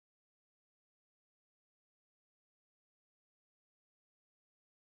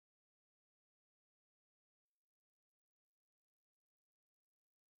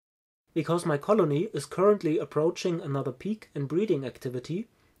Because my colony is currently approaching another peak in breeding activity,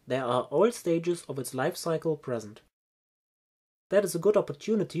 there are all stages of its life cycle present. That is a good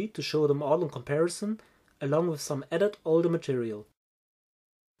opportunity to show them all in comparison, along with some added older material.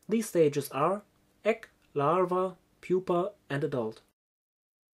 These stages are egg, larva, pupa, and adult.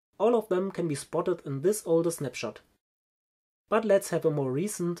 All of them can be spotted in this older snapshot. But let's have a more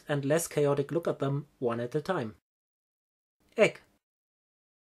recent and less chaotic look at them one at a time. Egg.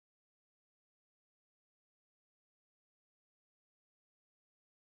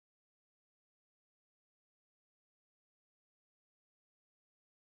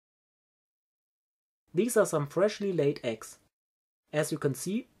 These are some freshly laid eggs. As you can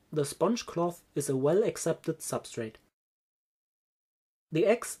see, the sponge cloth is a well-accepted substrate. The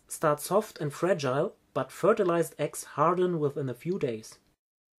eggs start soft and fragile, but fertilized eggs harden within a few days.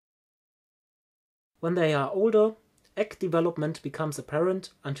 When they are older, egg development becomes apparent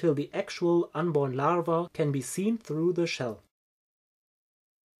until the actual unborn larva can be seen through the shell.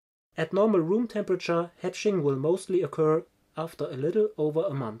 At normal room temperature, hatching will mostly occur after a little over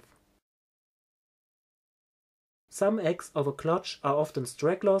a month. Some eggs of a clutch are often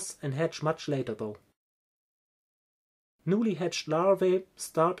stragglers and hatch much later though. Newly hatched larvae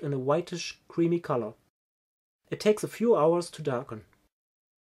start in a whitish, creamy color. It takes a few hours to darken.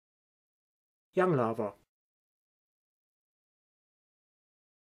 Young larva.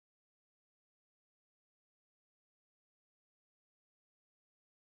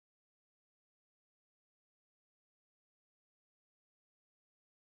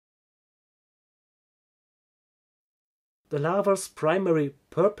 The larva's primary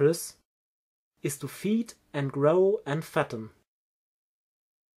purpose is to feed and grow and fatten.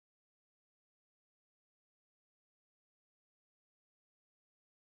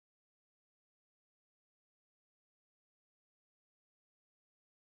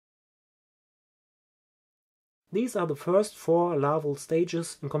 These are the first 4 larval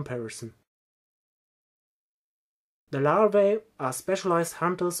stages in comparison. The larvae are specialized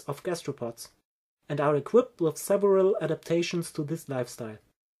hunters of gastropods and are equipped with several adaptations to this lifestyle,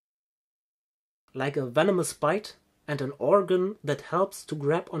 like a venomous bite and an organ that helps to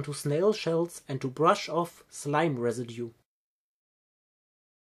grab onto snail shells and to brush off slime residue.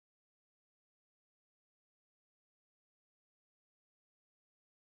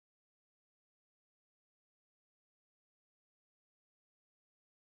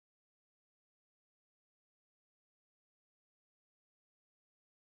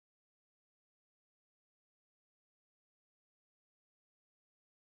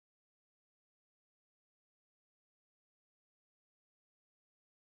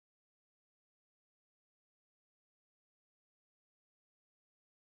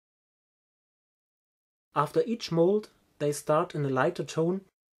 After each mold, they start in a lighter tone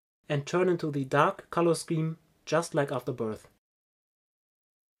and turn into the dark color scheme just like after birth.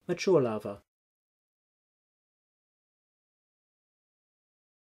 Mature larva.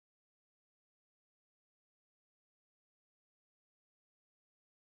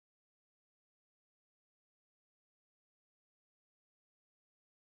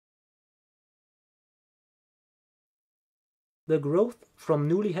 The growth from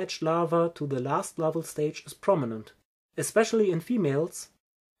newly hatched larva to the last larval stage is prominent, especially in females,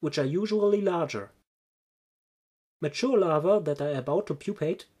 which are usually larger. Mature larvae that are about to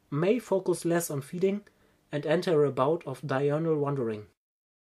pupate may focus less on feeding and enter a bout of diurnal wandering.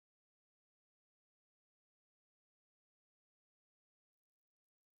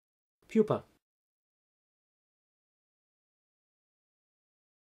 Pupa.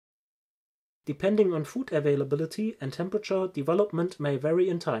 Depending on food availability and temperature, development may vary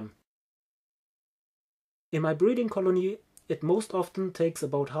in time. In my breeding colony, it most often takes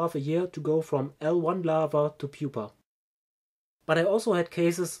about half a year to go from L1 larva to pupa. But I also had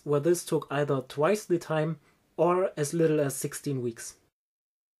cases where this took either twice the time or as little as 16 weeks.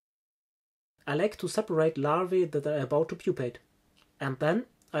 I like to separate larvae that are about to pupate, and then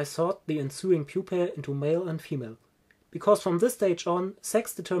I sort the ensuing pupae into male and female, because from this stage on,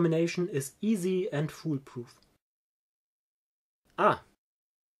 sex determination is easy and foolproof. Ah,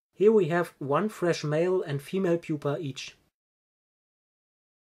 here we have 1 fresh male and female pupa each.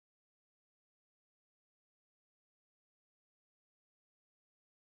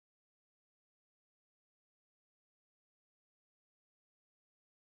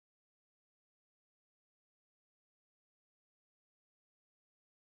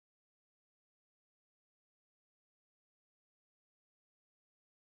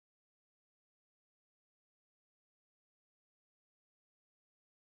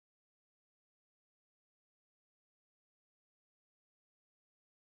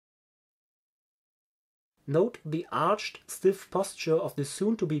 Note the arched, stiff posture of the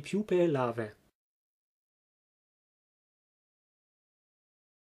soon-to-be pupae larvae.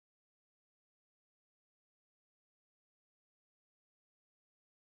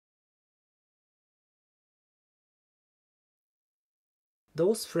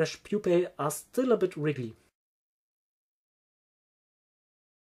 Those fresh pupae are still a bit wriggly.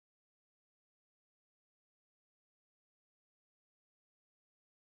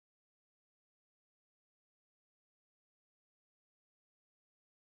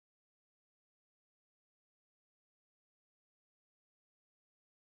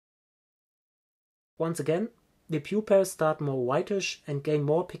 Once again, the pupae start more whitish and gain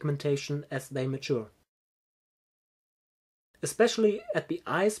more pigmentation as they mature. Especially at the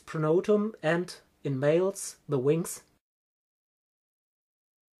eyes pronotum and, in males, the wings.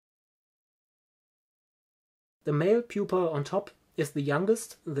 The male pupa on top is the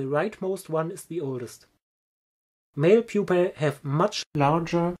youngest, the rightmost one is the oldest. Male pupae have much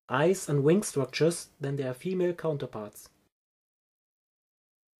larger eyes and wing structures than their female counterparts.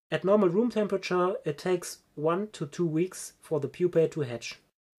 At normal room temperature, it takes 1 to 2 weeks for the pupae to hatch.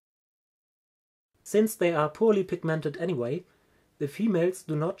 Since they are poorly pigmented anyway, the females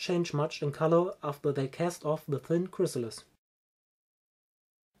do not change much in color after they cast off the thin chrysalis.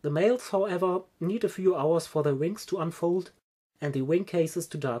 The males, however, need a few hours for their wings to unfold and the wing cases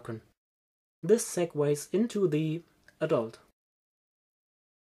to darken. This segues into the adult.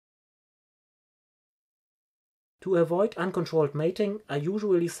 To avoid uncontrolled mating, I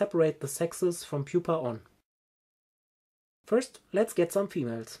usually separate the sexes from pupa on. First, let's get some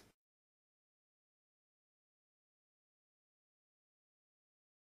females.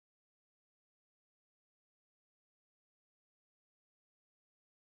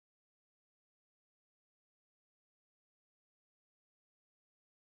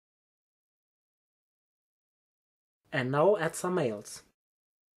 And now add some males.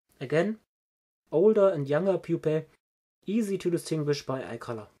 Again, older and younger pupae, easy to distinguish by eye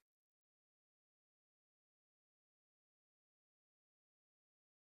color.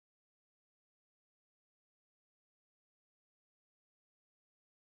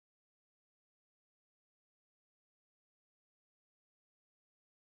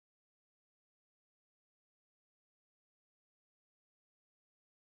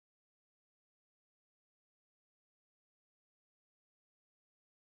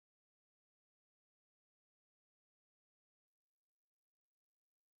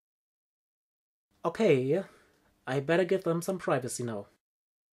 Okay, I better give them some privacy now.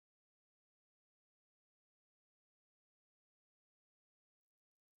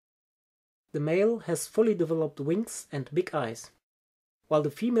 The male has fully developed wings and big eyes, while the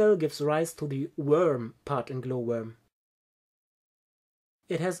female gives rise to the worm part in Glowworm.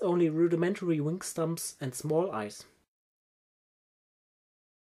 It has only rudimentary wing stumps and small eyes.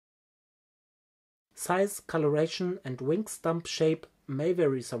 Size, coloration, and wing stump shape may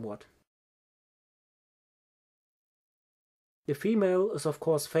vary somewhat. The female is of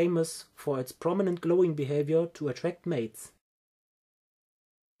course famous for its prominent glowing behavior to attract mates.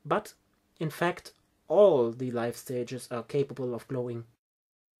 But, in fact, all the life stages are capable of glowing.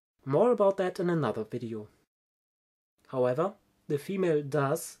 More about that in another video. However, the female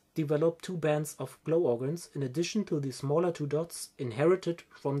does develop 2 bands of glow organs in addition to the smaller 2 dots inherited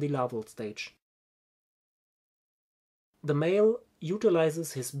from the larval stage. The male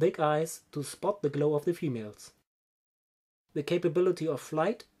utilizes his big eyes to spot the glow of the females. The capability of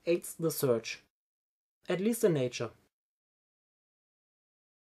flight aids the search, at least in nature.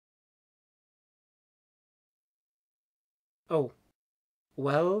 Oh,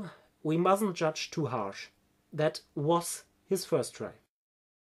 well, we mustn't judge too harsh. That was his first try.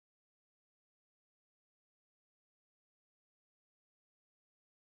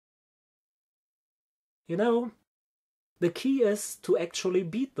 You know, the key is to actually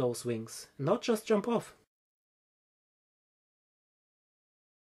beat those wings, not just jump off.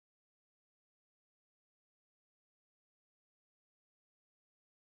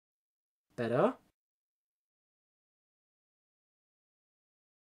 Better?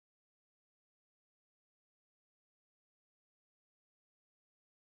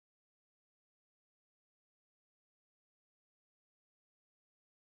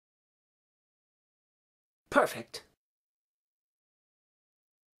 Perfect!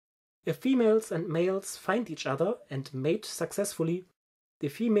 If females and males find each other and mate successfully, the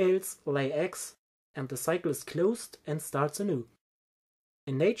females lay eggs and the cycle is closed and starts anew.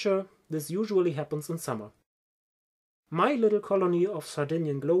 In nature, this usually happens in summer. My little colony of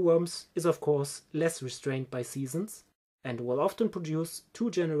Sardinian glowworms is of course less restrained by seasons and will often produce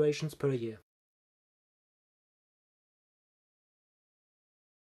 2 generations per year.